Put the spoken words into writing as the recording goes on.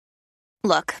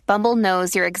Look, Bumble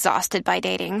knows you're exhausted by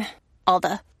dating. All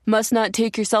the must not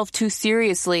take yourself too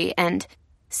seriously and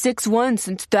 6'1"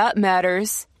 since that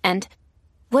matters. And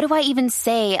what do I even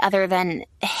say other than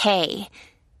hey?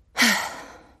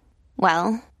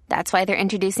 Well, that's why they're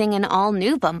introducing an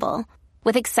all-new Bumble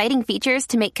with exciting features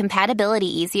to make compatibility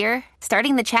easier,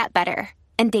 starting the chat better,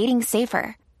 and dating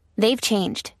safer. They've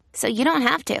changed, so you don't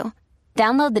have to.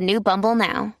 Download the new Bumble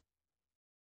now.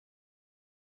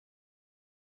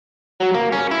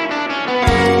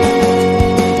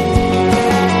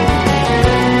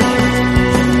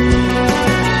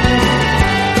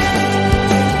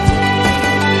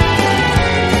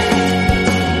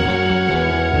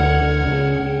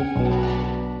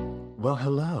 Well,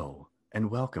 hello,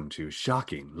 and welcome to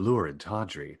Shocking, Lurid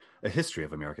Tawdry, a history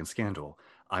of American scandal.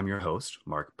 I'm your host,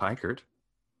 Mark Pikert.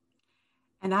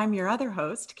 And I'm your other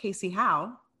host, Casey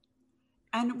Howe.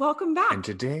 And welcome back. And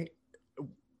today,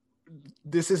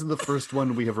 this is the first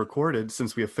one we have recorded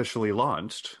since we officially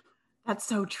launched. That's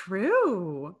so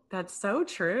true. That's so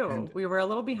true. And we were a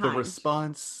little behind.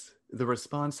 The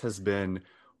response has been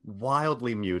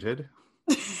wildly muted.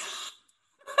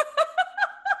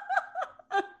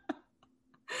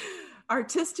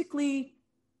 Artistically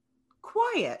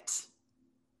quiet.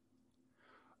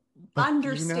 But,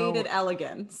 understated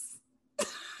elegance.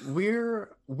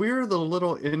 We're the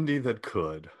little indie that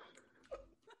could.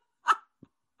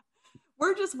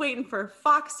 We're just waiting for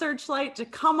Fox Searchlight to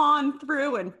come on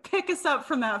through and pick us up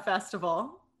from that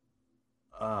festival.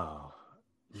 Oh,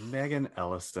 Megan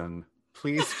Elliston,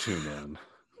 please tune in.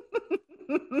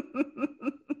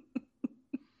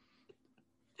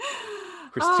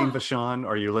 Christine Vachon,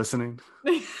 are you listening?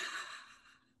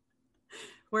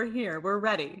 We're here. We're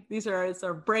ready. It's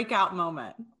our breakout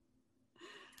moment.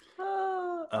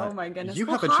 Oh my goodness. You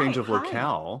have a change of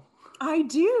locale. I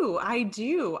do.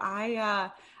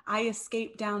 I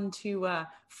escaped down to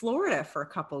Florida for a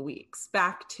couple of weeks,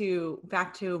 back to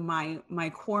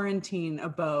my quarantine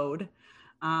abode,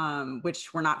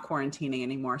 which we're not quarantining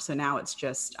anymore. So now it's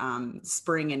just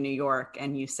spring in New York,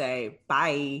 and you say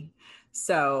bye.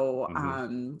 So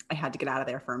I had to get out of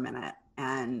there for a minute.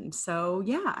 And so,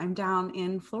 yeah, I'm down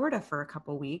in Florida for a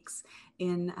couple weeks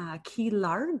in Key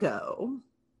Largo.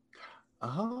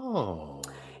 Oh.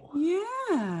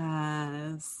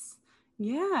 Yes.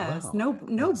 Wow.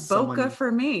 No Boca for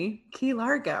me. Key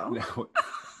Largo. No,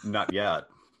 not yet.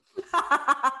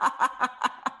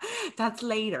 That's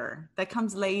later. That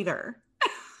comes later.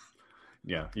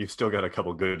 Yeah, you've still got a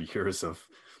couple good years of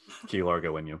Key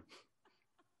Largo in you.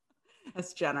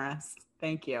 That's generous.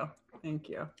 Thank you.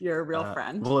 You're a real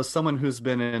friend. Well, as someone who's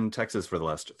been in Texas for the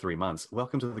last 3 months,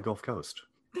 welcome to the Gulf Coast.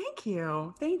 Thank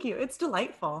you. It's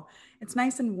delightful. It's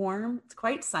nice and warm. It's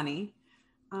quite sunny.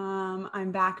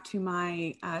 I'm back to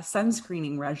my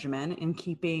sunscreening regimen in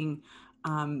keeping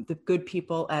the good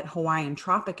people at Hawaiian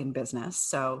Tropic in business.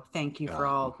 So thank you for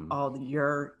all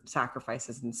your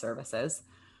sacrifices and services.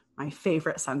 My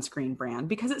favorite sunscreen brand,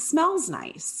 because it smells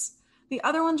nice. The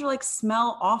other ones are like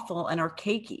smell awful and are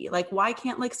cakey. Like, why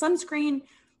can't sunscreen?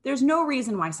 There's no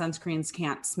reason why sunscreens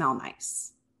can't smell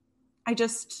nice. I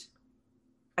don't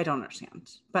understand.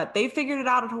 But they figured it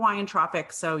out at Hawaiian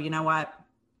Tropic. So you know what?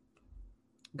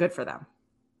 Good for them.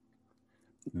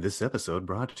 This episode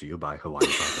brought to you by Hawaiian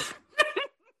Tropic.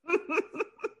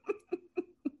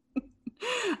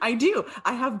 I do.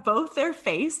 I have both their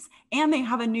face, and they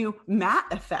have a new matte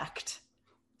effect.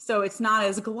 So it's not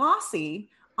as glossy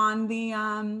on the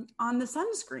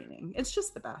sunscreening. It's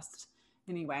just the best.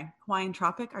 Anyway, Hawaiian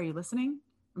Tropic, are you listening?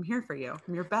 I'm here for you.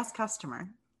 I'm your best customer.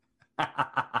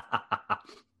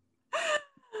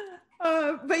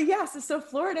 But yes, so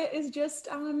Florida is just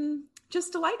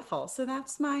delightful. So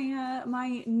that's my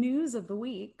my news of the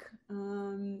week.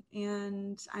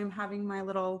 And I'm having my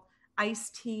little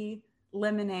iced tea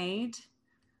lemonade.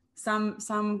 Some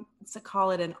call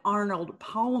it an Arnold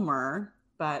Palmer,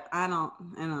 but I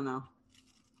don't know.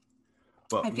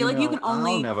 Well, I feel like you can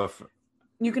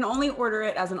only order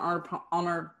it as an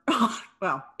honor.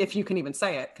 Well, if you can even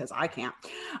say it, because I can't.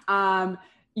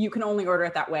 You can only order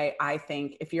it that way, I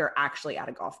think, if you're actually at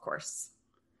a golf course.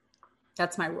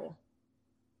 That's my rule.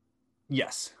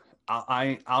 Yes.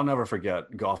 I'll never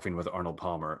forget golfing with Arnold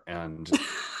Palmer, and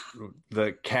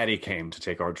the caddy came to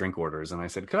take our drink orders, and I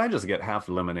said, could I just get half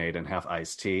lemonade and half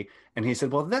iced tea? And he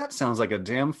said, well, that sounds like a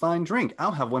damn fine drink.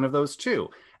 I'll have one of those too.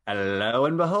 And lo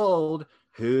and behold,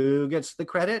 who gets the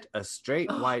credit? A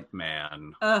straight white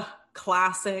man.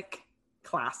 Classic.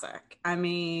 I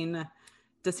mean,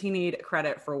 does he need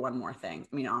credit for one more thing?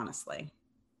 I mean, honestly.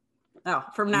 Oh,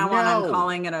 from now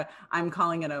on, I'm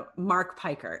calling it a Mark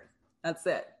Pikert. That's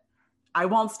it. I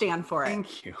won't stand for it.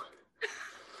 Thank you.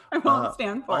 I won't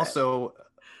stand for it. Also,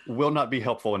 will not be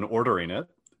helpful in ordering it,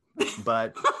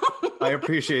 but I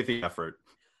appreciate the effort.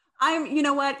 You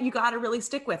know what? You got to really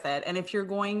stick with it. And if you're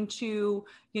going to,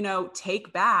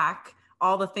 take back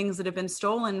all the things that have been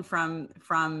stolen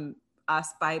from us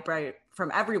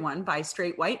from everyone by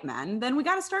straight white men, then we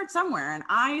got to start somewhere. And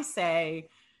I say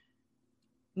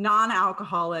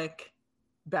non-alcoholic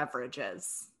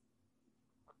beverages.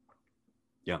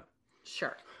 Yeah.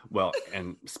 Sure. Well,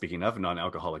 and speaking of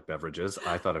non-alcoholic beverages,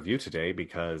 I thought of you today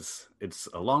because it's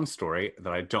a long story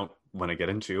that I don't want to get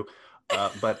into,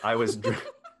 but I was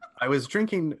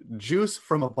drinking juice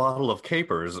from a bottle of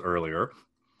Capers earlier.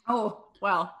 Oh,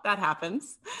 well, that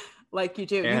happens. Like you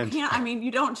do. And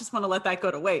you don't just want to let that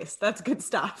go to waste. That's good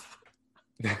stuff.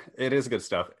 It is good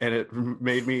stuff. And it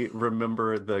made me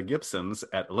remember the Gibsons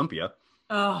at Olympia.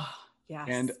 Oh, yes.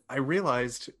 And I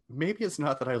realized maybe it's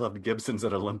not that I loved Gibsons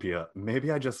at Olympia.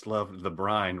 Maybe I just loved the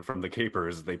brine from the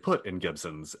capers they put in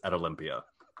Gibsons at Olympia.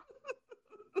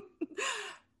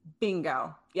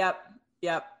 Bingo. Yep.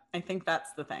 I think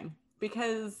that's the thing.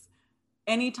 Because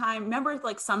anytime, remember,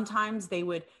 like sometimes they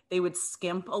would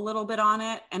skimp a little bit on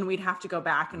it, and we'd have to go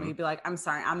back and we'd be like, I'm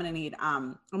sorry, I'm gonna need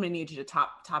you to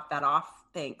top that off.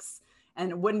 Thanks. And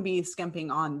it wouldn't be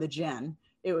skimping on the gin.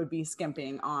 It would be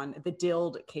skimping on the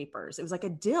dilled capers. It was like a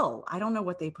dill. I don't know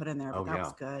what they put in there, but that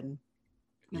was good.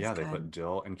 They put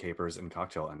dill and capers and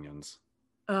cocktail onions.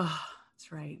 Oh,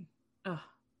 that's right. Oh.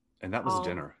 And that was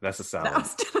dinner. That's a salad. That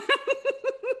was dinner.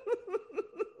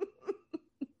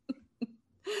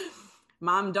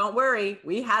 Mom, don't worry.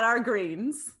 We had our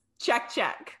greens. Check.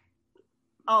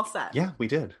 All set. Yeah, we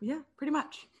did. Yeah, pretty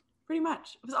much.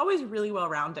 It was always really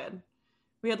well-rounded.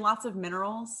 We had lots of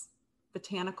minerals,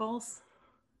 botanicals.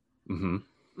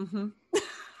 Mm-hmm.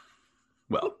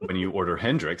 Well, when you order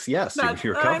Hendrick's, yes,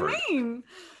 you're what covered. I mean.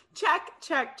 Check.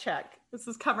 This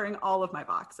is covering all of my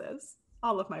boxes.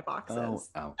 Oh,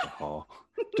 alcohol.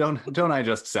 Don't I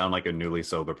just sound like a newly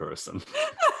sober person?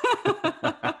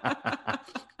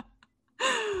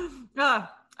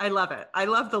 I love it. I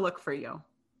love the look for you.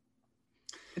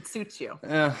 It suits you.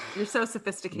 You're so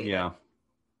sophisticated. Yeah.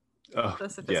 Oh, so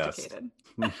sophisticated.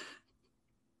 Yes.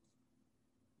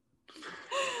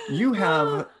 You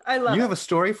have a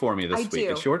story for me this week.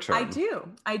 It's your turn.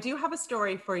 I do have a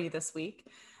story for you this week.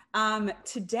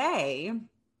 Today,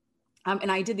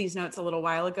 and I did these notes a little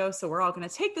while ago, so we're all going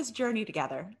to take this journey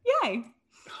together. Yay.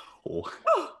 Oh,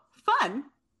 fun.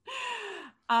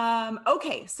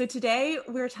 Okay, so today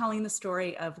we're telling the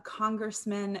story of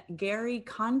Congressman Gary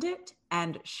Condit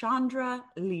and Chandra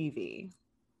Levy.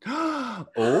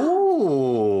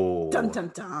 Oh. Dun,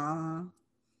 dun, dun.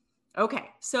 Okay,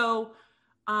 so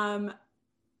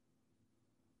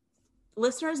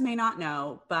listeners may not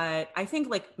know, but I think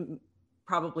like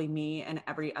probably me and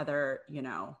every other,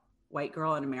 white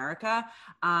girl in America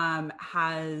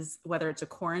has, whether it's a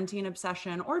quarantine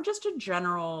obsession or just a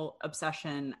general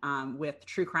obsession with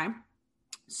true crime.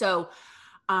 So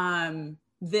I'm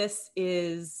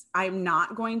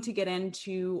not going to get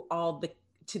into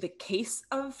the case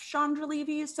of Chandra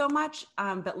Levy so much,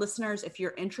 but listeners, if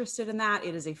you're interested in that,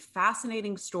 it is a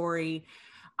fascinating story,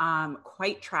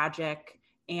 quite tragic.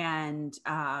 And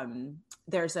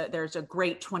there's a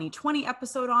great 2020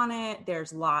 episode on it.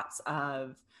 There's lots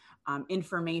of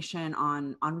information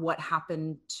on what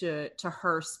happened to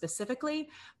her specifically,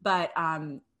 but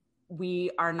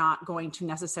we are not going to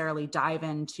necessarily dive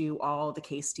into all the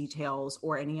case details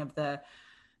or any of the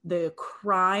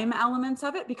crime elements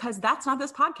of it, because that's not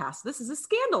this podcast. This is a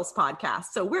scandals podcast.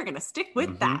 So we're going to stick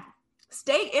with that.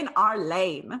 Stay in our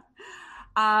lane.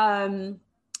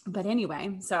 But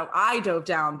anyway, so I dove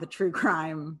down the true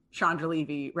crime Chandra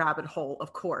Levy rabbit hole,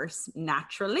 of course,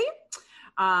 naturally.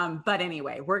 But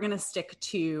anyway, we're going to stick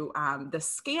to the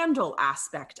scandal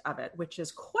aspect of it, which is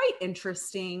quite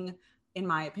interesting, in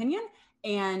my opinion.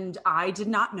 And I did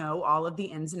not know all of the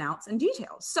ins and outs and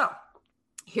details. So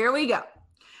here we go.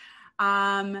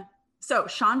 So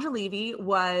Chandra Levy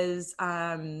was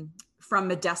from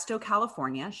Modesto,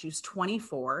 California. She was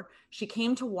 24. She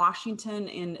came to Washington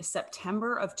in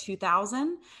September of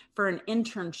 2000 for an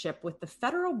internship with the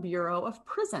Federal Bureau of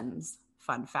Prisons.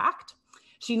 Fun fact.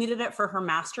 She needed it for her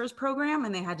master's program,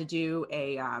 and they had to do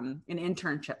an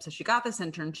internship. So she got this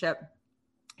internship.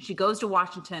 She goes to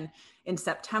Washington in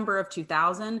September of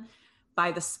 2000.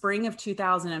 By the spring of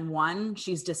 2001,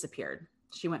 she's disappeared.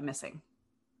 She went missing.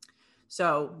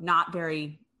 So not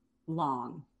very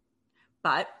long,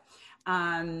 but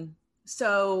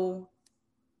so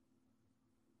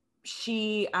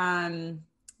she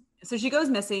goes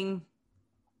missing.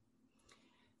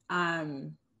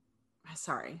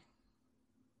 Sorry.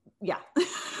 Yeah,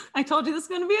 I told you this is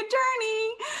going to be a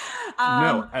journey.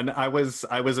 No, and I was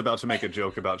about to make a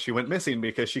joke about she went missing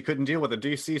because she couldn't deal with a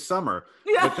DC summer.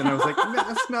 Yeah. But then I was like, no,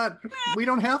 that's not. We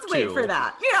don't have to wait for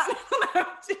that. Yeah, don't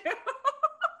have to.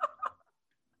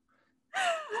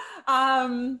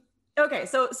 Okay,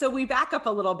 so we back up a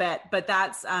little bit, but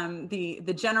that's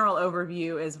the general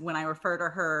overview is when I refer to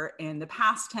her in the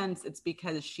past tense, it's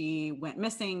because she went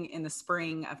missing in the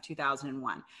spring of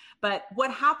 2001. But what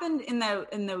happened in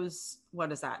those,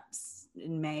 what is that?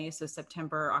 In May, so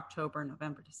September, October,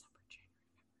 November, December, January,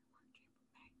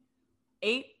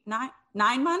 February, March, April, May.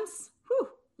 9 months? Whew,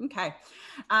 okay.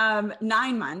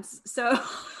 9 months. So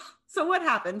what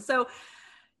happened? So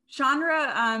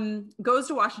Chandra goes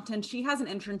to Washington. She has an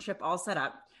internship all set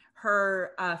up.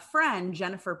 Her friend,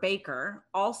 Jennifer Baker,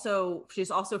 she's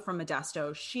also from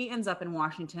Modesto. She ends up in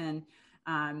Washington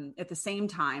at the same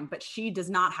time, but she does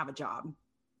not have a job.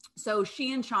 So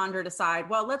she and Chandra decide,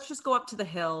 well, let's just go up to the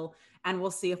Hill and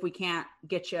we'll see if we can't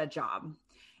get you a job.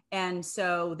 And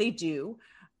so they do.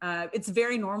 It's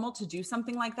very normal to do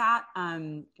something like that.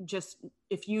 Just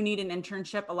if you need an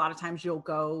internship, a lot of times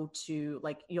you'll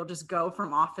just go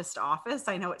from office to office.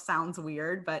 I know it sounds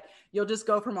weird, but you'll just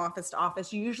go from office to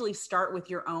office. You usually start with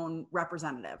your own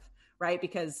representative, right?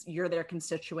 Because you're their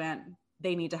constituent.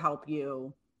 They need to help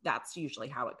you. That's usually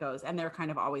how it goes. And they're kind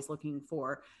of always looking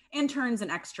for interns and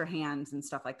extra hands and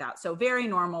stuff like that. So very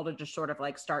normal to just sort of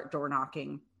like start door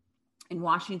knocking in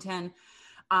Washington.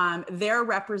 Their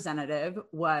representative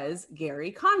was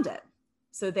Gary Condit.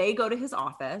 So they go to his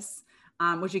office,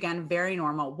 which again, very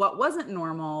normal. What wasn't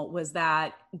normal was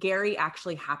that Gary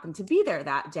actually happened to be there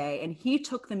that day and he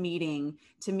took the meeting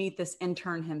to meet this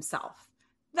intern himself.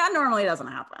 That normally doesn't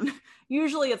happen.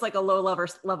 Usually it's like a low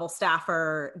level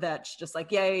staffer that's just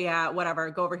like, yeah, whatever,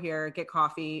 go over here, get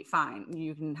coffee, fine,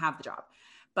 you can have the job.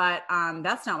 But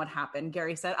that's not what happened.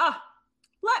 Gary said,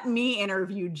 let me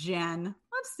interview Jen.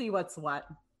 Let's see what's what.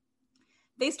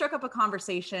 They struck up a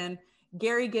conversation.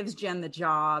 Gary gives Jen the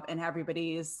job and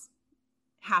everybody's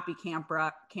happy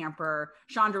camper.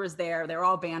 Chandra is there. They're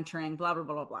all bantering, blah, blah,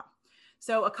 blah, blah, blah.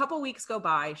 So a couple weeks go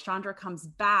by. Chandra comes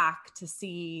back to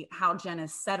see how Jen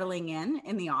is settling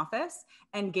in the office,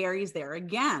 and Gary's there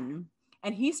again.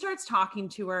 And he starts talking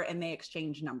to her and they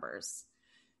exchange numbers.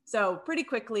 So pretty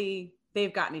quickly,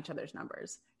 they've gotten each other's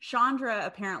numbers. Chandra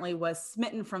apparently was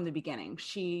smitten from the beginning.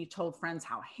 She told friends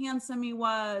how handsome he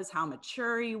was, how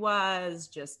mature he was,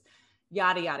 just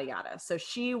yada, yada, yada. So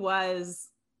she was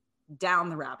down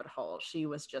the rabbit hole. She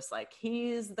was just like,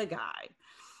 he's the guy.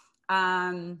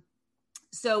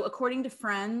 So according to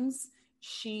friends,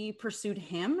 she pursued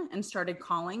him and started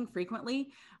calling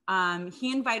frequently.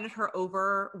 He invited her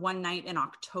over one night in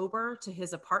October to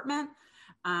his apartment,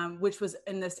 which was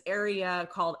in this area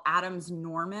called Adams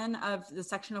Norman of the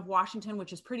section of Washington,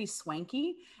 which is pretty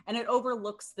swanky, and it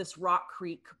overlooks this Rock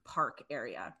Creek Park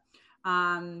area.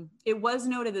 It was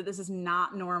noted that this is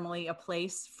not normally a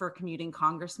place for commuting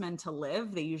congressmen to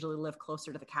live. They usually live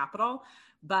closer to the Capitol,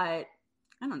 but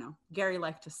I don't know, Gary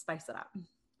liked to spice it up.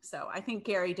 So I think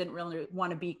Gary didn't really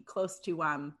want to be close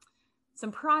to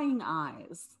some prying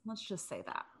eyes. Let's just say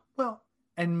that. Well,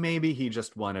 and maybe he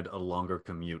just wanted a longer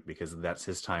commute because that's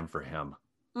his time for him.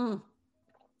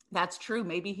 That's true.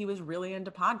 Maybe he was really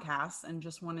into podcasts and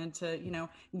just wanted to,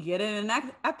 get in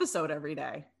an episode every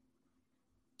day.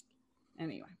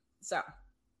 Anyway, so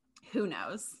who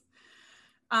knows?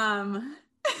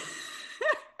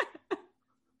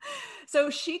 So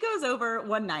she goes over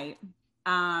one night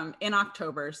in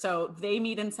October. So they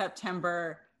meet in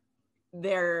September.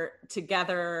 They're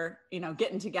together,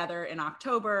 getting together in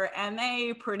October, and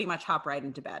they pretty much hop right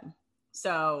into bed.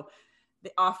 So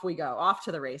off we go, off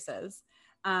to the races.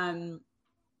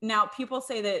 Now, people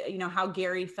say that, how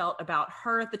Gary felt about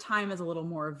her at the time is a little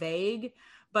more vague,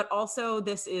 but also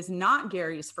this is not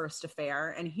Gary's first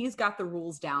affair, and he's got the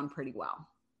rules down pretty well.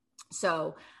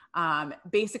 So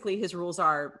basically his rules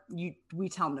are, we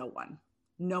tell no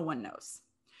one knows.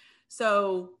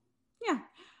 So yeah,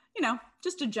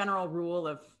 just a general rule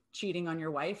of cheating on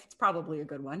your wife. It's probably a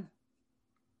good one.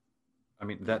 I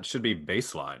mean, that should be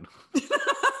baseline.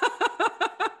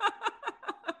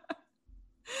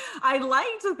 I'd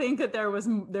like to think that there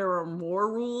were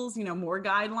more rules, more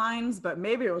guidelines, but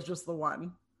maybe it was just the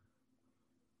one.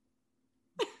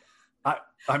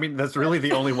 I mean, that's really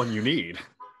the only one you need.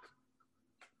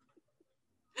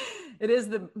 It is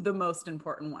the most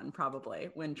important one, probably,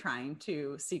 when trying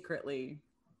to secretly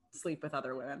sleep with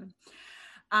other women.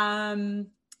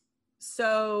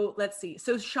 So let's see.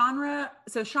 So Chandra,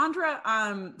 so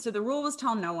the rule was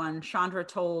tell no one. Chandra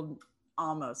told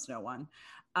almost no one.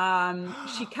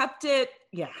 She kept it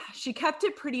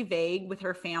pretty vague with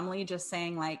her family, just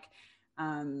saying like,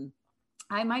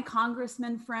 my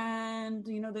congressman friend,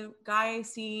 the guy I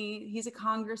see, he's a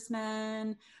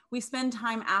congressman. We spend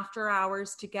time after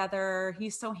hours together.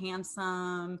 He's so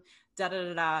handsome, da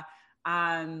da da da.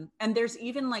 And there's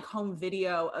even like home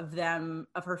video of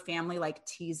her family, like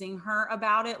teasing her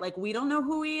about it. Like, we don't know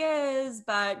who he is,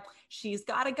 but she's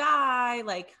got a guy,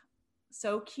 like,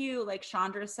 so cute. Like,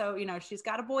 Chandra, so, she's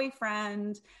got a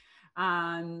boyfriend.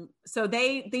 So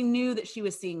they knew that she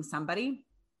was seeing somebody.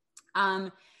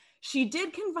 She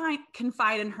did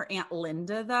confide in her Aunt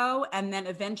Linda, though, and then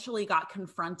eventually got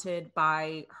confronted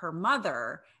by her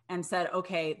mother and said,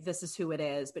 okay, this is who it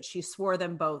is. But she swore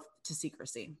them both to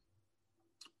secrecy.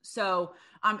 So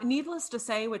needless to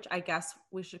say, which I guess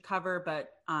we should cover,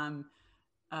 but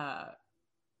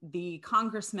the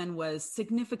congressman was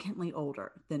significantly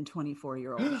older than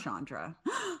 24-year-old Chandra.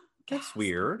 That's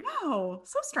weird. No,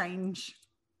 so strange.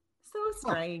 So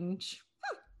strange.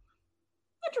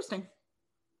 Interesting.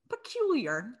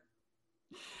 Peculiar.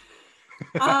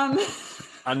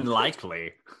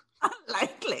 Unlikely.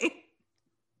 Unlikely.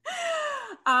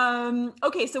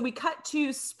 Okay, so we cut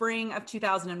to spring of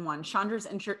 2001. Chandra's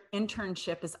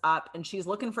internship is up and she's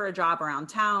looking for a job around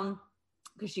town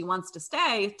because she wants to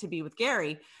stay to be with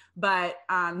Gary, but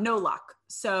no luck.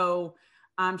 So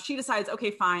she decides, okay,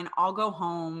 fine, I'll go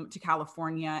home to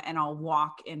California and I'll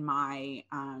walk in my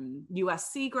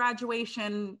USC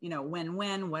graduation,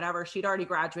 win-win, whatever. She'd already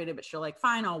graduated, but she's like,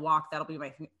 fine, I'll walk. That'll be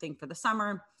my thing for the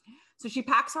summer. So she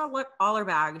packs all her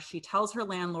bags. She tells her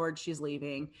landlord she's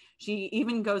leaving. She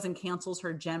even goes and cancels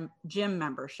her gym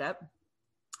membership.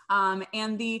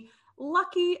 And the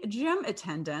lucky gym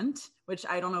attendant, which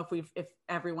I don't know if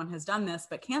everyone has done this,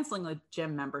 but canceling a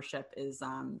gym membership is,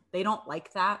 they don't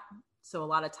like that. So a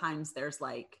lot of times there's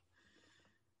like,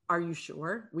 are you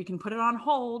sure? We can put it on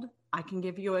hold. I can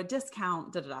give you a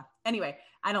discount. Da, da, da. Anyway,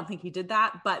 I don't think he did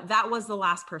that, but that was the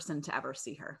last person to ever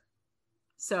see her.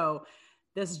 So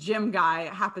this gym guy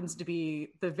happens to be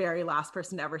the very last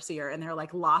person to ever see her. And there are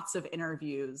like lots of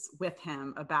interviews with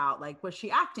him about like, was she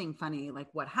acting funny? Like,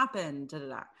 what happened? Da, da,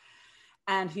 da.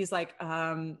 And he's like,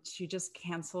 she just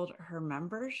canceled her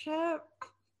membership.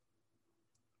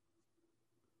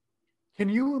 Can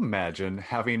you imagine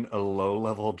having a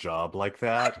low-level job like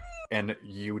that and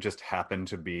you just happen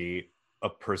to be a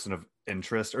person of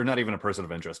interest, or not even a person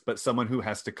of interest, but someone who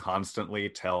has to constantly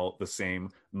tell the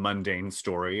same mundane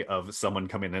story of someone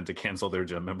coming in to cancel their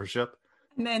gym membership?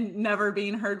 And then never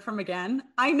being heard from again.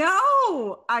 I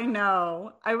know.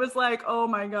 I was like, oh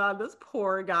my God, this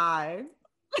poor guy.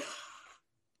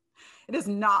 It is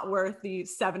not worth the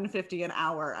 $7.50 an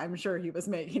hour I'm sure he was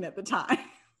making at the time.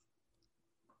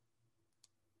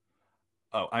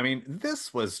 Oh, I mean,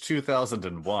 this was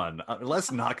 2001.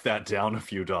 Let's knock that down a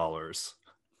few dollars.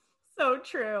 So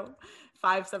true.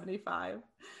 $5.75.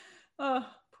 Oh,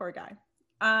 poor guy.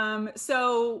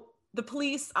 So the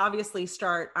police obviously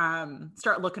start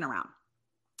looking around.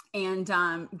 And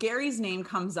Gary's name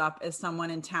comes up as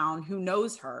someone in town who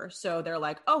knows her. So they're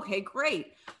like, okay,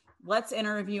 great. Let's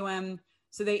interview him.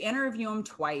 So they interview him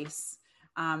twice.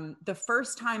 The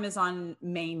first time is on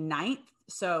May 9th.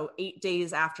 So 8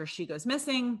 days after she goes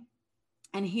missing.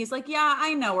 And he's like, yeah,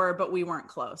 I know her, but we weren't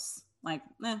close. Like,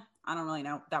 I don't really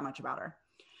know that much about her.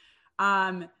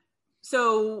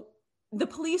 So the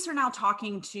police are now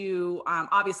talking to,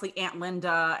 obviously, Aunt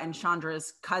Linda and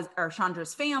Chandra's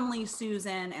family,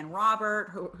 Susan and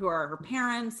Robert, who are her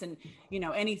parents, and,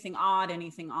 anything odd.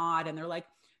 And they're like,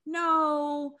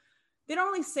 no, they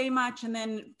don't really say much. And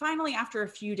then finally, after a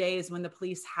few days, when the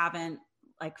police haven't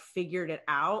like figured it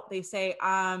out, they say,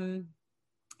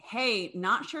 hey,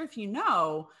 not sure if you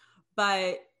know,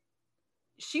 but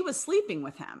she was sleeping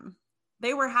with him.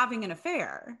 They were having an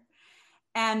affair.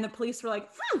 And the police were like,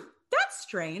 that's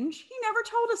strange. He never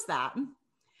told us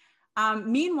that.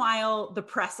 Meanwhile, the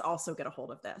press also get a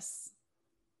hold of this.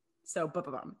 So,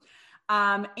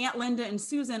 Aunt Linda and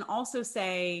Susan also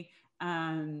say,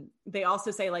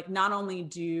 like, not only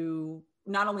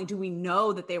do we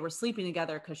know that they were sleeping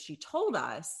together because she told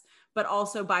us, but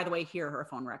also, by the way, here are her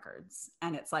phone records.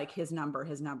 And it's like his number.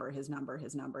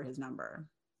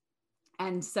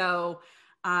 And so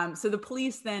the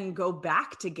police then go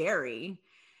back to Gary.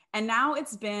 And now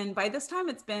by this time,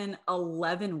 it's been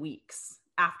 11 weeks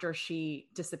after she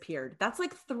disappeared. That's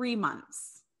like 3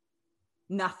 months.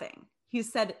 Nothing. He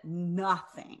said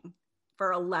nothing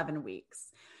for 11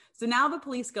 weeks. So now the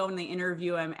police go and they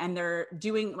interview him, and they're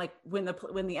doing like when the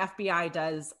FBI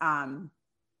does,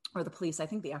 or the police, I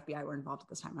think the FBI were involved at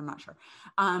this time, I'm not sure.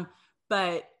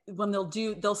 but when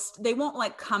they won't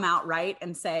like come out right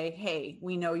and say, hey,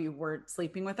 we know you were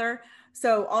sleeping with her.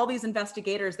 So all these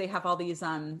investigators, they have all these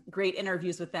great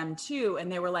interviews with them too. And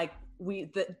they were like,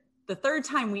 the third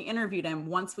time we interviewed him,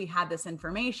 once we had this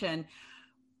information,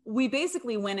 we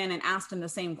basically went in and asked him the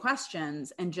same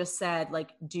questions and just said,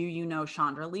 like, do you know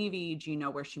Chandra Levy? Do you know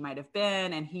where she might have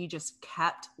been? And he just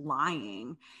kept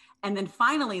lying. And then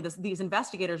finally, these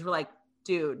investigators were like,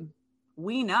 dude,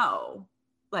 we know.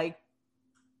 Like,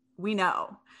 we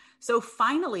know. So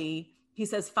finally, he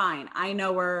says, fine, I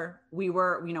know where we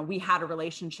had a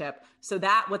relationship. So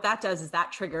what that does is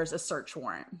that triggers a search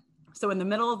warrant. So in the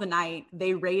middle of the night,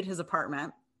 they raid his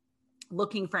apartment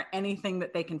looking for anything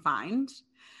that they can find.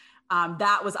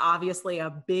 That was obviously a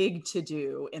big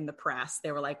to-do in the press.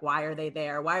 They were like, why are they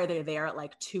there? Why are they there at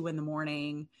like 2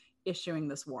 a.m. issuing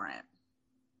this warrant?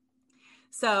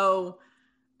 So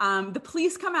the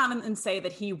police come out and say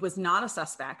that he was not a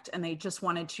suspect and they just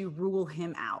wanted to rule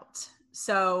him out.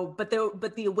 So, but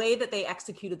the way that they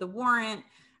executed the warrant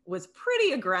was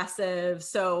pretty aggressive.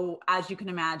 So as you can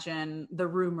imagine, the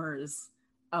rumors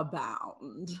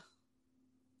abound.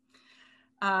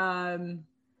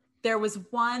 There was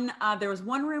one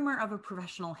rumor of a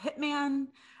professional hitman.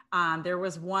 There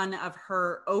was one of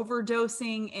her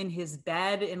overdosing in his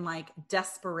bed in like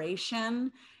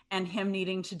desperation and him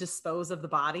needing to dispose of the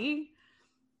body.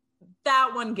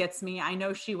 That one gets me. I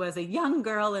know she was a young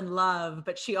girl in love,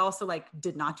 but she also like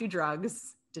did not do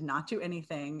drugs, did not do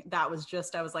anything. I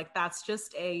was like, that's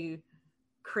just a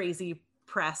crazy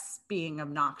press being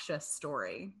obnoxious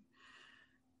story.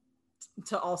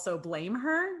 To also blame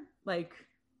her, like,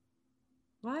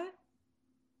 what?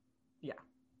 Yeah.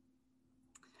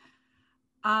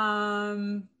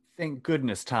 Thank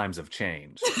goodness times have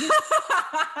changed.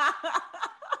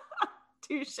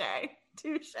 Touche.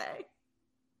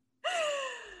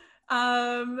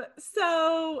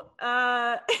 So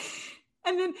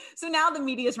now the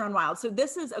media's run wild. So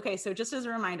this is, okay, so just as a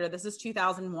reminder, this is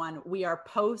 2001. We are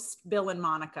post Bill and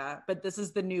Monica, but this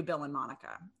is the new Bill and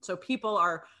Monica. So people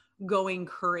are going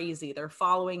crazy. They're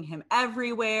following him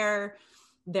everywhere.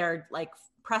 They're like,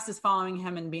 press is following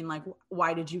him and being like,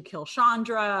 why did you kill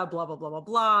Chandra? Blah, blah, blah, blah,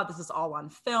 blah. This is all on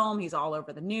film. He's all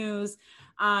over the news.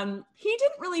 He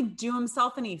didn't really do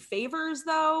himself any favors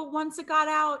though. Once it got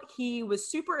out, he was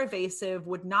super evasive,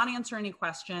 would not answer any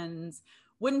questions,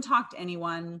 wouldn't talk to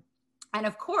anyone. And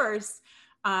of course,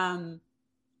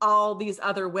 all these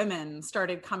other women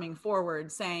started coming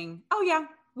forward saying, oh yeah,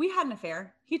 we had an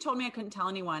affair. He told me I couldn't tell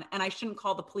anyone and I shouldn't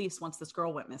call the police once this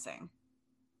girl went missing.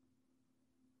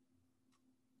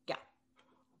 Yeah.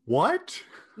 What?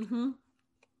 Mm-hmm.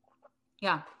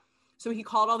 Yeah. So he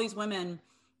called all these women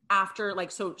after,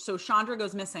 like, so Chandra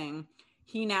goes missing.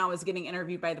 He now is getting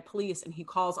interviewed by the police and he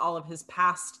calls all of his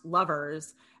past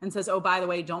lovers and says, oh, by the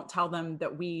way, don't tell them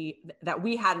that we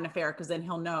had an affair, because then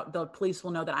the police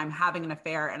will know that I'm having an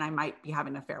affair and I might be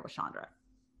having an affair with Chandra.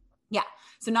 Yeah.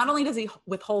 So not only does he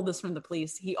withhold this from the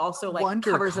police, he also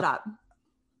covers it up.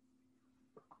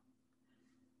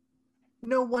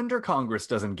 No wonder Congress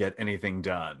doesn't get anything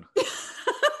done.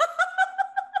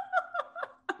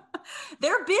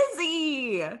 They're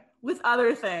busy with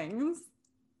other things.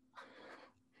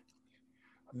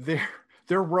 They're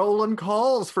rolling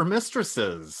calls for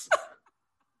mistresses.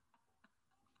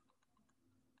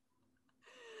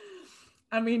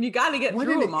 I mean, you got to get what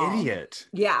through them all. What an idiot.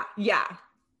 Yeah.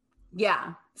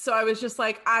 So I was just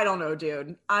like, I don't know,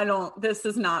 dude. This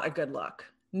is not a good look.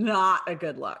 Not a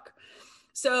good look.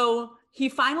 So he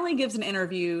finally gives an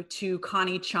interview to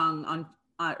Connie Chung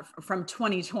from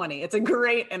 2020. It's a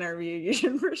great interview. You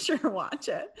should for sure watch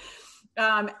it.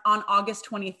 On August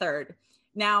 23rd.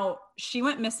 Now, she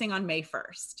went missing on May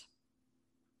 1st.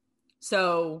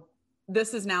 So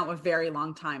this is now a very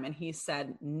long time, and he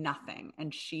said nothing,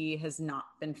 and she has not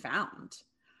been found.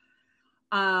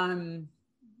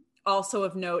 Also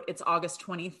of note, it's August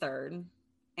 23rd,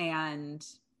 and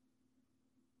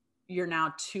you're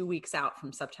now 2 weeks out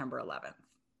from September 11th.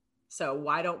 So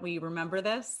why don't we remember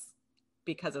this?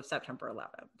 Because of September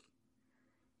 11th.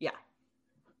 Yeah.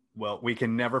 Well, we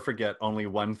can never forget only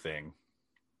one thing.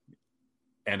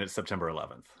 And it's September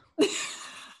 11th.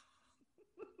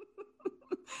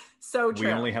 So true.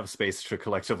 We only have space to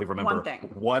collectively remember one thing.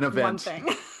 One event. One thing.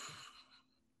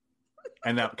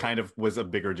 And that kind of was a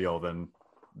bigger deal than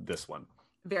this one.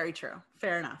 Very true.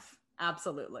 Fair enough.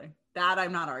 Absolutely. That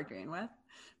I'm not arguing with.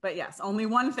 But yes, only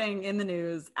one thing in the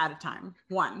news at a time.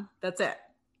 One. That's it.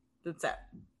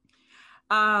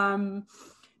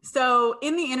 So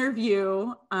in the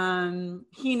interview,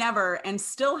 he never, and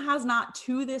still has not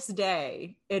to this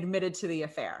day, admitted to the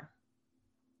affair.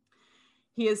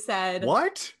 He has said,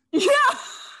 what? Yeah.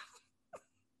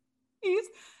 He's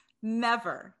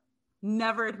never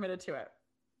admitted to it.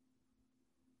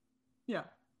 Yeah.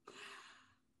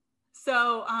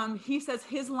 So he says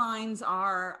his lines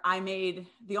are,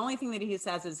 the only thing that he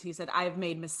says is, he said, I've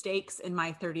made mistakes in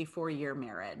my 34-year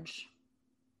marriage.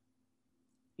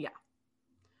 Yeah.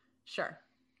 Sure.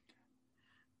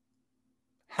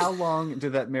 How long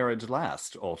did that marriage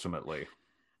last ultimately?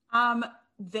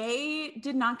 They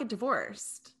did not get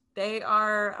divorced. They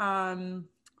are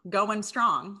going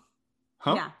strong.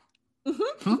 Huh? Yeah.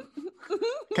 Hmm?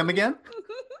 Come again?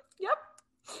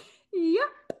 Yep.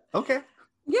 Okay.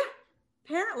 Yeah.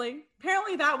 Apparently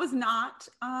that was not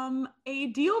a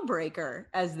deal breaker,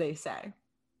 as they say.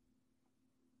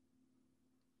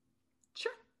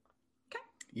 Sure. Okay.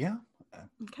 Yeah.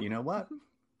 Okay. You know what?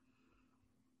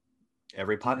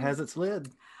 Every pot has its lid.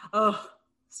 Oh,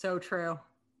 so true.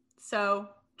 So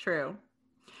true.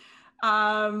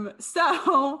 And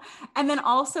then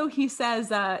also he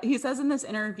says in this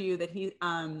interview that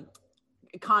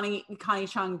Connie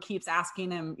Chung keeps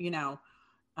asking him,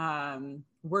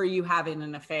 were you having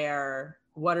an affair?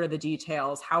 What are the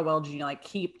details? How well did you like?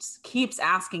 Keeps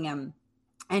asking him.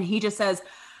 And he just says,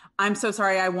 I'm so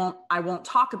sorry. I won't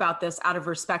talk about this out of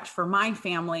respect for my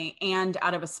family and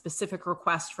out of a specific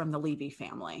request from the Levy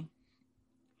family.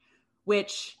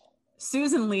 Which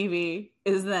Susan Levy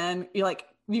is then,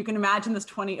 you can imagine this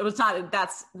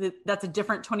that's a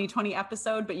different 2020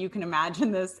 episode, but you can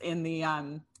imagine this in the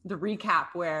recap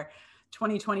where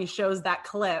 2020 shows that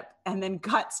clip and then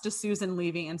cuts to Susan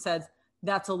Levy and says,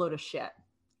 that's a load of shit.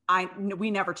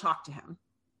 We never talked to him.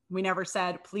 We never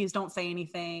said, please don't say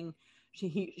anything.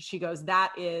 She goes,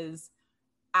 that is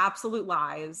absolute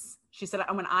lies. She said,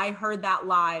 when I heard that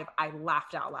live, I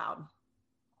laughed out loud.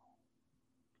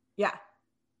 Yeah.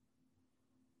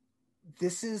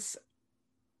 This is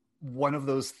one of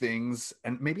those things,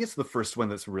 and maybe it's the first one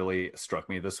that's really struck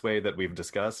me this way that we've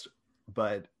discussed,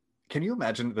 but can you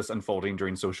imagine this unfolding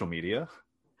during social media?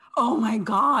 Oh my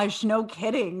gosh, no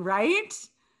kidding, right?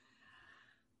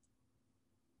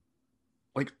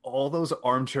 Like all those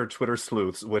armchair Twitter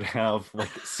sleuths would have like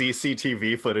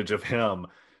CCTV footage of him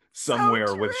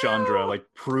somewhere with Chandra, like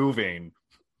proving.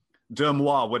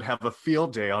 Demois would have a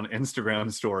field day on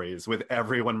Instagram stories with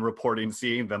everyone reporting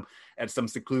seeing them at some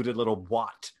secluded little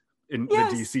boîte in the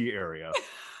DC area.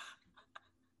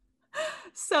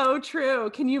 So true.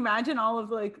 Can you imagine all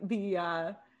of like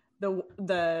the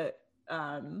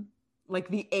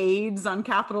aides on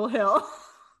Capitol Hill?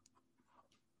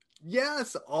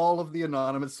 Yes, all of the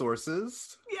anonymous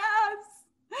sources. Yes.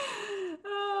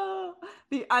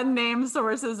 The unnamed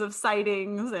sources of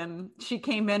sightings, and she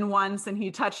came in once and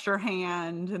he touched her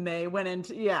hand and they went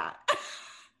into, yeah.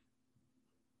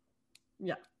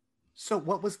 Yeah. So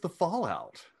what was the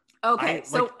fallout? Okay,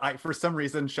 for some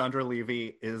reason, Chandra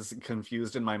Levy is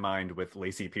confused in my mind with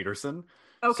Lacey Peterson.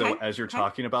 Okay. So as you're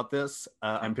talking about this,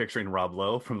 I'm picturing Rob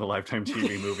Lowe from the Lifetime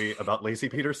TV movie about Lacey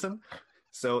Peterson.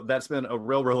 So that's been a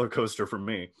real roller coaster for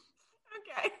me.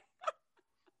 Okay.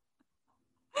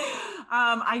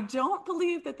 I don't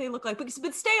believe that they look like, but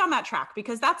stay on that track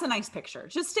because that's a nice picture.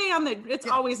 Just stay on it's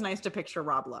always nice to picture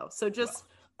Rob Lowe. So just,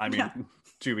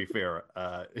 to be fair,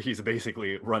 he's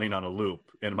basically running on a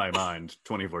loop in my mind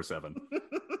 24/7.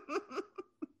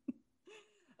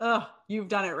 Oh, you've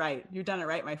done it right. You've done it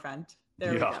right, my friend.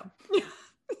 There we go.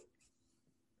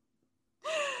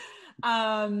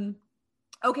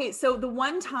 Okay, so the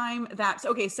one time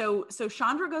so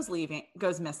Chandra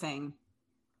goes missing.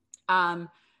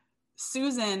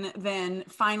 Susan then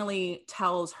finally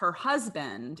tells her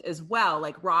husband as well,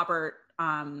 like Robert,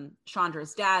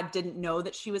 Chandra's dad, didn't know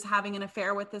that she was having an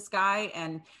affair with this guy.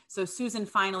 And so Susan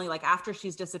finally, like after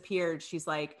she's disappeared, she's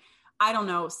like, I don't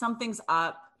know, something's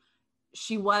up.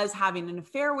 She was having an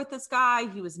affair with this guy.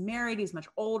 He was married. He's much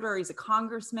older. He's a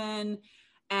congressman.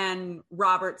 And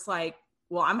Robert's like,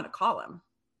 well, I'm going to call him.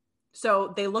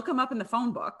 So they look him up in the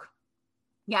phone book.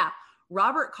 Yeah.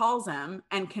 Robert calls him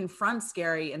and confronts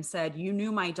Gary and said, you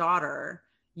knew my daughter.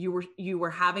 You were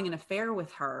having an affair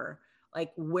with her.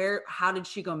 Like how did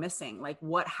she go missing? Like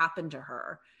what happened to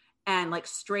her? And like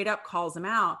straight up calls him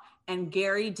out. And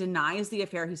Gary denies the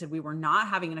affair. He said, we were not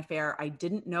having an affair. I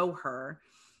didn't know her.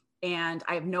 And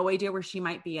I have no idea where she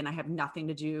might be. And I have nothing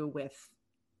to do with,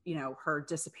 her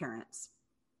disappearance.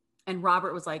 And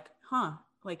Robert was like,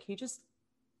 like he just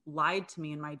lied to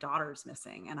me and my daughter's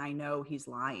missing. And I know he's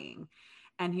lying.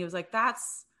 And he was like,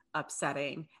 that's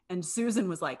upsetting. And Susan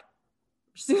was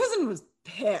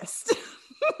pissed.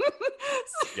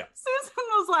 Yeah. Susan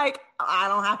was like, I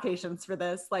don't have patience for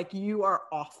this. Like, you are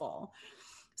awful.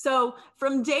 So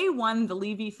from day one, the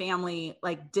Levy family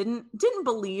like didn't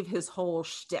believe his whole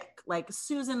shtick. Like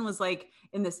Susan was like,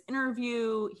 in this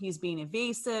interview, he's being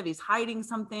evasive, he's hiding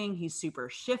something, he's super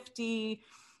shifty.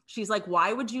 She's like,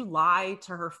 why would you lie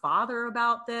to her father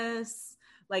about this?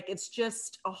 Like, it's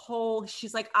just a whole,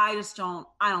 she's like, I don't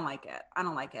like it. I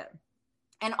don't like it.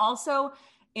 And also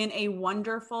in a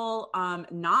wonderful,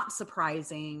 not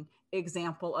surprising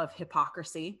example of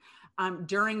hypocrisy,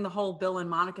 during the whole Bill and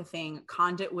Monica thing,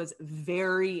 Condit was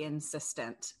very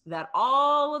insistent that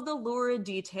all of the lurid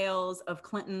details of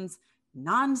Clinton's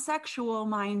non-sexual,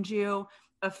 mind you,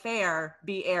 affair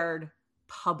be aired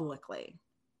publicly.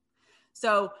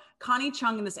 So Connie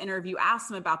Chung in this interview asked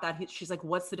him about that. She's like,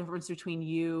 what's the difference between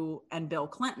you and Bill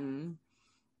Clinton?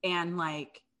 And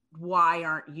like, why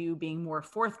aren't you being more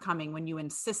forthcoming when you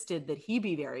insisted that he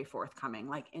be very forthcoming,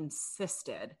 like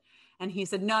insisted? And he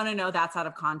said, no, that's out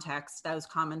of context. Those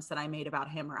comments that I made about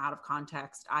him are out of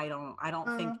context. I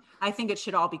think it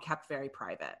should all be kept very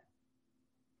private.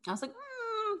 I was like,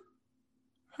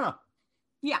 Huh.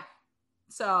 Yeah.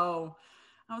 So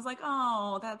I was like,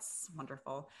 oh, that's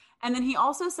wonderful. And then he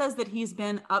also says that he's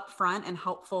been upfront and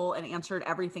helpful and answered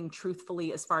everything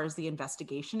truthfully as far as the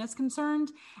investigation is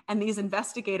concerned. And these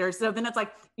investigators, so then it's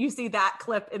like, you see that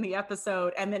clip in the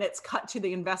episode and then it's cut to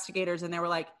the investigators and they were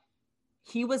like,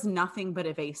 he was nothing but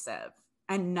evasive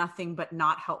and nothing but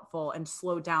not helpful and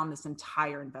slowed down this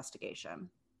entire investigation.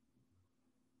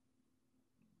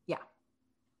 Yeah.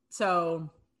 So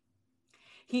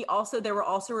there were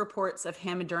also reports of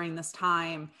him during this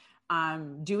time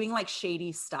doing like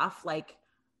shady stuff, like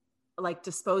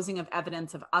disposing of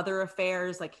evidence of other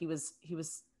affairs. Like he was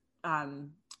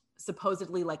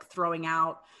supposedly like throwing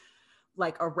out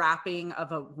like a wrapping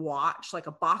of a watch, like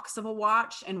a box of a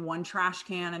watch in one trash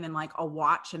can, and then like a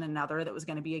watch in another that was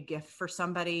going to be a gift for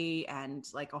somebody, and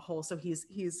like a whole, so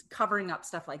he's covering up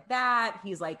stuff like that.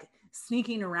 He's like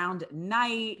sneaking around at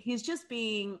night. He's just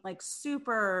being like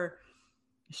super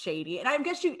shady. And I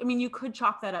guess you could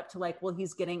chalk that up to like, well,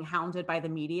 he's getting hounded by the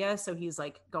media, so he's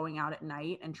like going out at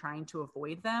night and trying to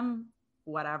avoid them,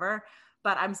 whatever.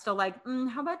 But I'm still like,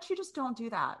 how about you just don't do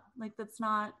that? Like, that's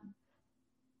not.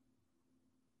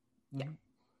 Yeah.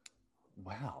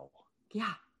 Wow.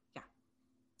 Yeah.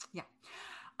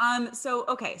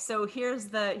 So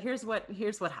here's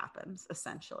what happens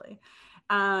essentially.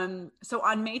 So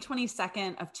on May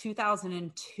 22nd of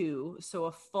 2002, so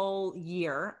a full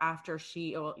year after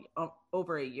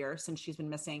over a year since she's been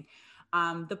missing,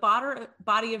 the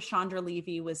body of Chandra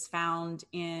Levy was found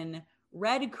in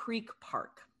Red Creek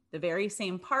Park, the very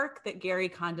same park that Gary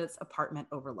Condit's apartment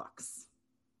overlooks.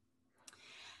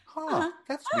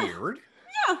 That's weird.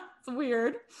 Yeah, it's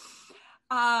weird.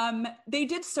 They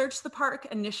did search the park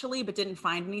initially, but didn't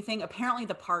find anything. Apparently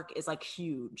the park is like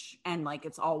huge and like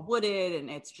it's all wooded and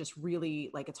it's just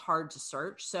really like, it's hard to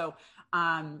search. So,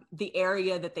 the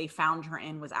area that they found her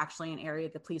in was actually an area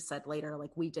the police said later,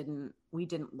 like we didn't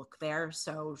look there.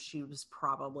 So she was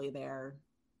probably there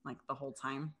like the whole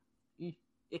time.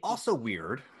 Also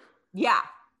weird. Yeah.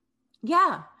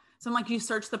 So I'm like, you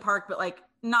search the park, but like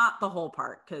not the whole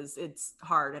park because it's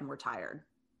hard and we're tired.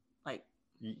 Like,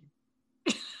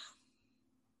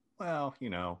 well,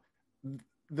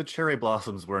 the cherry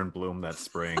blossoms were in bloom that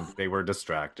spring. They were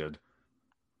distracted.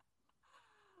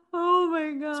 Oh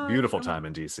my God. It's a beautiful time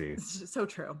in DC. So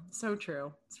true. It's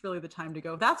really the time to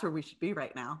go. That's where we should be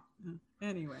right now.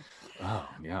 Anyway. Oh,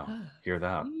 yeah. Hear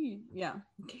that. Yeah.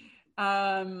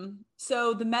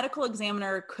 So the medical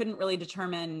examiner couldn't really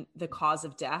determine the cause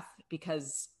of death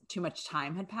because too much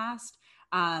time had passed.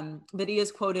 But he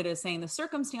is quoted as saying the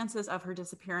circumstances of her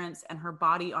disappearance and her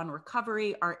body on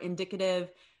recovery are indicative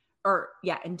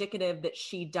that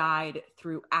she died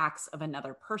through acts of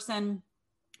another person,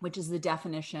 which is the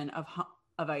definition of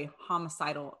a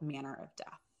homicidal manner of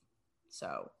death.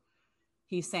 So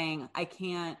he's saying, I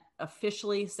can't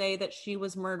officially say that she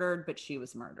was murdered, but she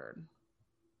was murdered.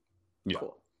 Yeah.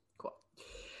 Cool.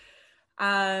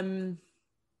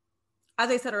 As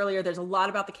I said earlier, there's a lot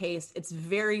about the case. It's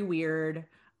very weird.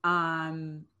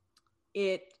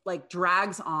 It like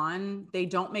drags on. They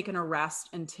don't make an arrest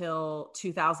until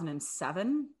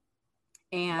 2007.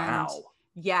 And wow.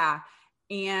 Yeah.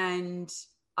 And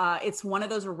it's one of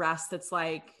those arrests that's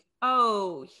like,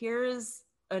 oh, here's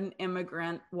an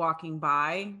immigrant walking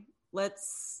by.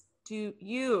 Let's do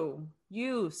you,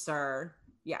 sir.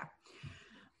 Yeah.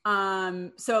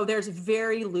 So there's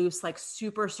very loose, like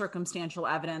super circumstantial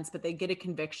evidence, but they get a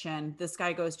conviction. This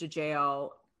guy goes to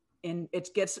jail and it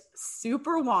gets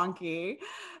super wonky.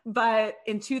 But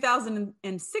in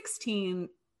 2016,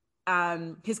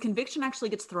 his conviction actually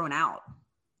gets thrown out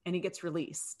and he gets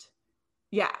released.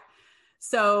 Yeah.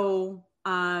 So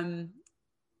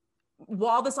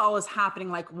while this all is happening,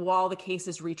 like while the case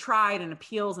is retried and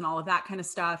appeals and all of that kind of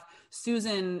stuff,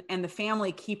 Susan and the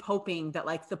family keep hoping that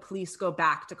like the police go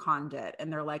back to Condit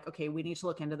and they're like, okay, we need to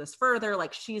look into this further.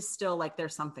 Like she's still like,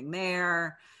 there's something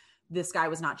there. This guy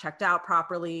was not checked out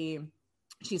properly.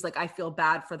 She's like, I feel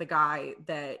bad for the guy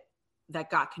that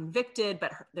got convicted.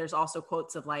 But there's also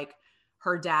quotes of like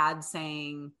her dad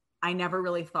saying, I never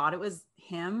really thought it was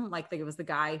him. Like it was the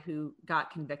guy who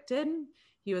got convicted.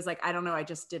 He was like, I don't know. I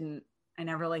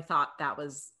never really thought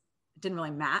didn't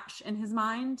really match in his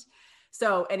mind.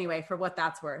 So anyway, for what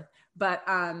that's worth, but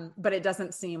it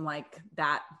doesn't seem like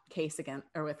that case again,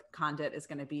 or with Condit, is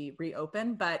going to be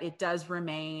reopened, but it does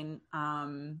remain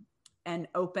an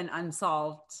open,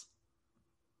 unsolved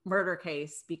murder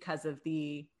case because of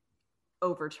the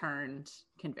overturned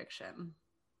conviction.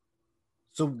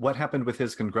 So what happened with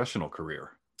his congressional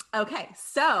career? Okay,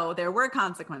 so there were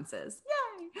consequences.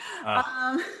 Yay!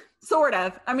 Sort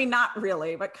of. I mean, not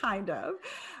really, but kind of.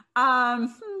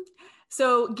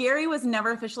 So Gary was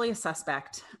never officially a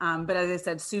suspect. But as I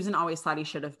said, Susan always thought he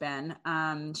should have been.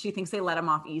 She thinks they let him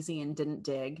off easy and didn't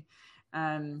dig.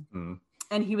 And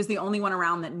he was the only one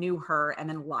around that knew her and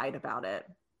then lied about it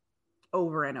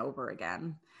over and over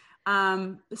again.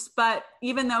 But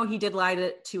even though he did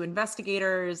lie to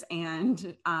investigators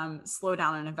and slow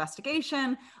down an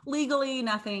investigation, legally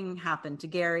nothing happened to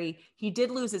Gary. He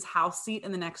did lose his House seat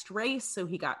in the next race, so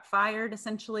he got fired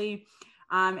essentially.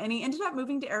 And he ended up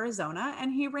moving to Arizona,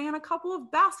 and he ran a couple of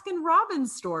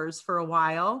Baskin-Robbins stores for a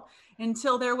while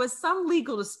until there was some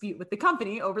legal dispute with the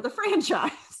company over the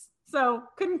franchise. So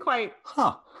couldn't quite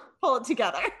pull it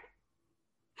together.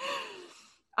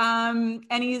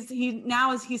 And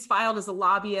he's filed as a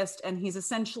lobbyist, and he's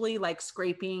essentially like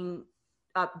scraping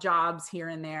up jobs here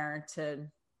and there to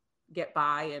get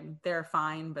by, and they're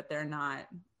fine, but they're not.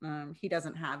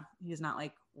 He's not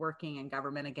like working in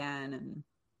government again and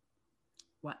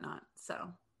whatnot.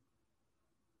 So,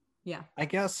 yeah. I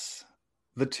guess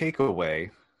the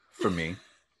takeaway for me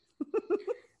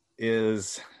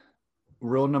is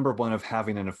rule number 1 of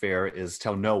having an affair is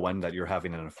tell no one that you're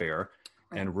having an affair.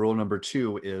 And rule number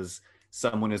 2 is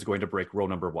someone is going to break rule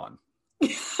number 1.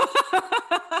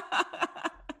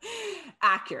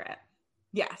 Accurate.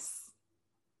 Yes.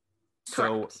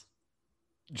 So correct.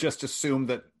 Just assume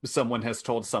that someone has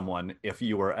told someone if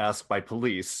you were asked by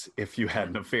police if you had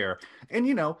an affair, and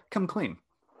come clean.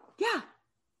 Yeah.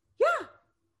 Yeah.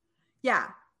 Yeah.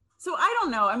 So I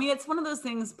don't know. I mean, it's one of those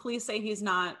things. Police say he's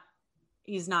not,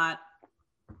 he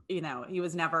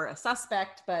was never a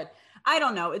suspect, but I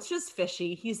don't know. It's just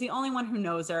fishy. He's the only one who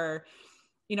knows her.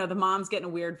 The mom's getting a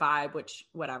weird vibe, which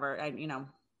whatever,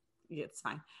 it's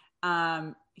fine.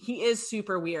 He is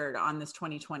super weird on this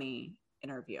 2020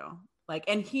 interview.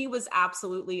 And he was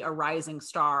absolutely a rising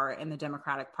star in the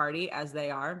Democratic Party, as they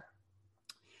are.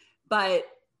 But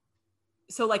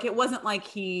so it wasn't like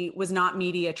he was not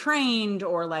media trained,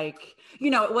 or it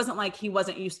wasn't like he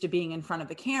wasn't used to being in front of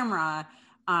the camera.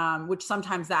 Which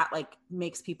sometimes that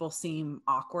makes people seem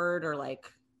awkward or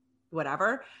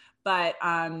whatever. But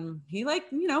he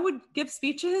would give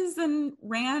speeches and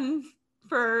ran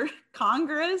for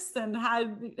Congress and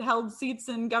held seats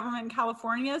in government in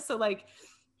California. So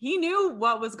he knew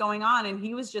what was going on, and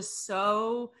he was just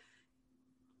so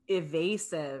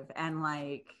evasive and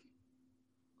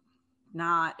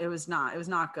it was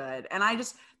not good. And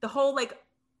the whole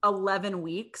 11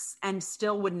 weeks and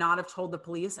still would not have told the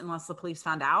police unless the police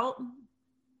found out.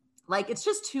 It's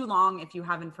just too long if you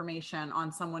have information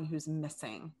on someone who's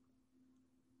missing.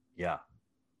 Yeah.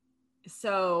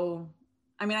 So,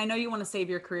 I mean, I know you want to save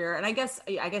your career, and I guess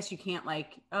you can't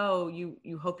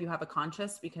you hope you have a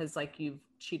conscience because you've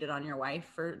cheated on your wife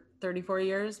for 34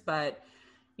 years, but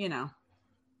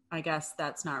I guess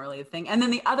that's not really a thing. And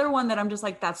then the other one that I'm just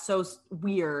that's so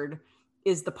weird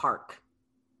is the park.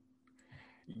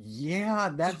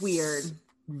 Yeah, that's weird.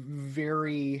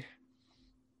 Very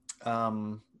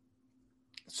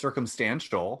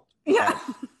circumstantial at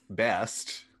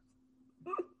best.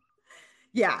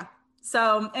 Yeah.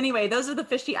 So anyway, those are the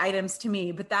fishy items to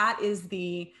me, but that is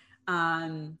the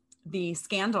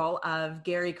scandal of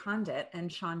Gary Condit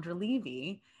and Chandra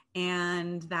Levy,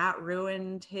 and that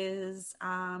ruined his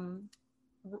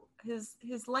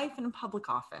life in public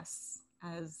office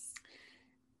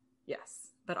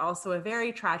but also a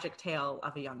very tragic tale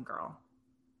of a young girl.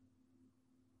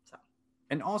 So,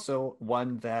 and also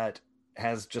one that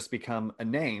has just become a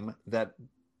name that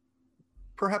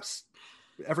perhaps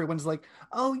everyone's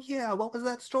oh yeah, what was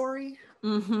that story?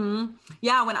 Mm-hmm.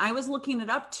 Yeah, when I was looking it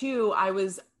up too, it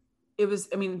was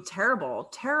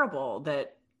terrible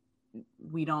that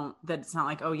that it's not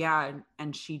like, oh yeah,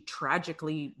 and she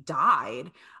tragically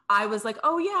died. I was like,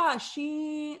 oh yeah,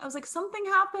 I was like, something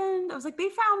happened. I was like, they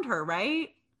found her, right?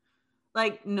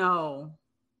 Like, no,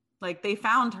 like they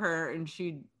found her and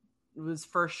she was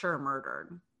for sure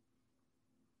murdered.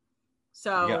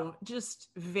 So just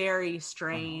very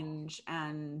strange.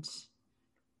 And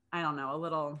I don't know, a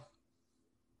little,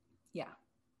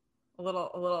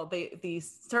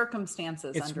 these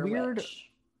circumstances it's under weird. which.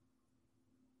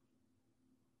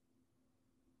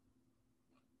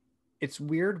 It's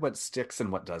weird what sticks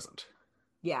and what doesn't.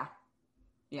 Yeah.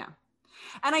 Yeah.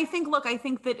 And I think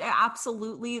that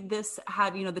absolutely this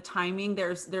had, the timing,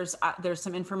 there's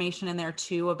some information in there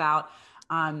too about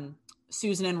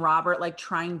Susan and Robert, like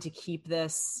trying to keep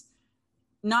this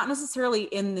not necessarily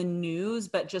in the news,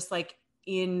 but just like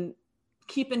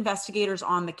keep investigators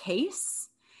on the case.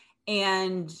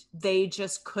 And they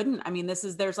just couldn't. I mean, I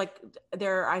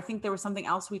think there was something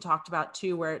else we talked about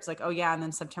too, where it's like, oh yeah, and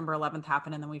then September 11th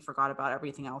happened, and then we forgot about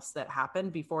everything else that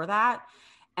happened before that.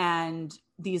 And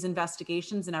these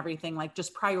investigations and everything, like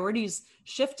just priorities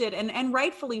shifted, and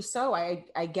rightfully so.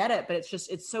 I get it, but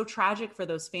it's so tragic for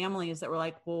those families that were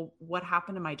like, well, what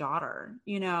happened to my daughter?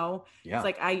 Yeah. It's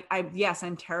like, yes,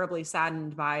 I'm terribly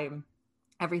saddened by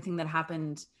everything that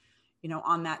happened,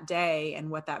 on that day and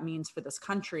what that means for this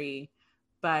country.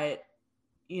 But,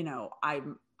 I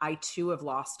too have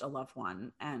lost a loved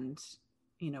one, and,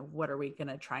 what are we going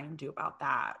to try and do about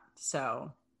that?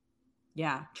 So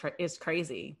yeah, it's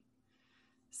crazy.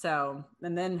 So,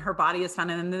 and then her body is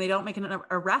found, and then they don't make an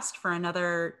arrest for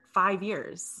another 5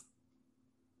 years.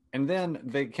 And then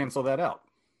they cancel that out.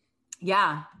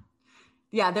 Yeah.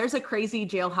 Yeah. There's a crazy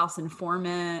jailhouse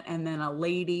informant, and then a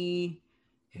lady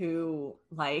who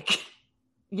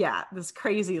this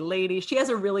crazy lady, she has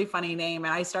a really funny name.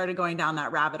 And I started going down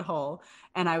that rabbit hole,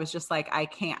 and I was just like, I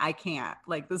can't,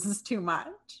 like, this is too much.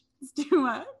 It's too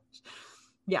much.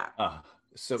 Yeah.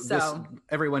 So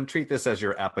everyone treat this as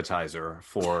your appetizer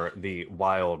for the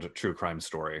wild true crime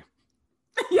story.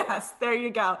 Yes, there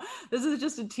you go. This is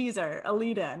just a teaser, a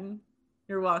lead in.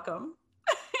 You're welcome.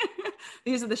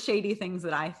 These are the shady things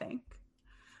that I think.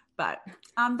 But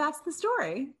that's the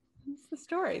story. That's the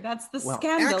story. That's the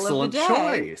scandal of the day.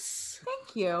 Excellent choice.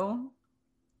 Thank you.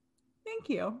 Thank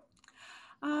you.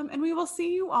 And we will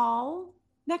see you all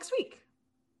next week.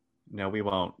 No, we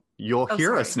won't. You'll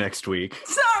hear us next week.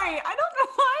 Sorry, I don't know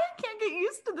why I can't get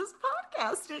used to this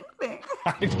podcasting thing.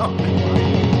 I don't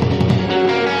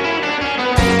know.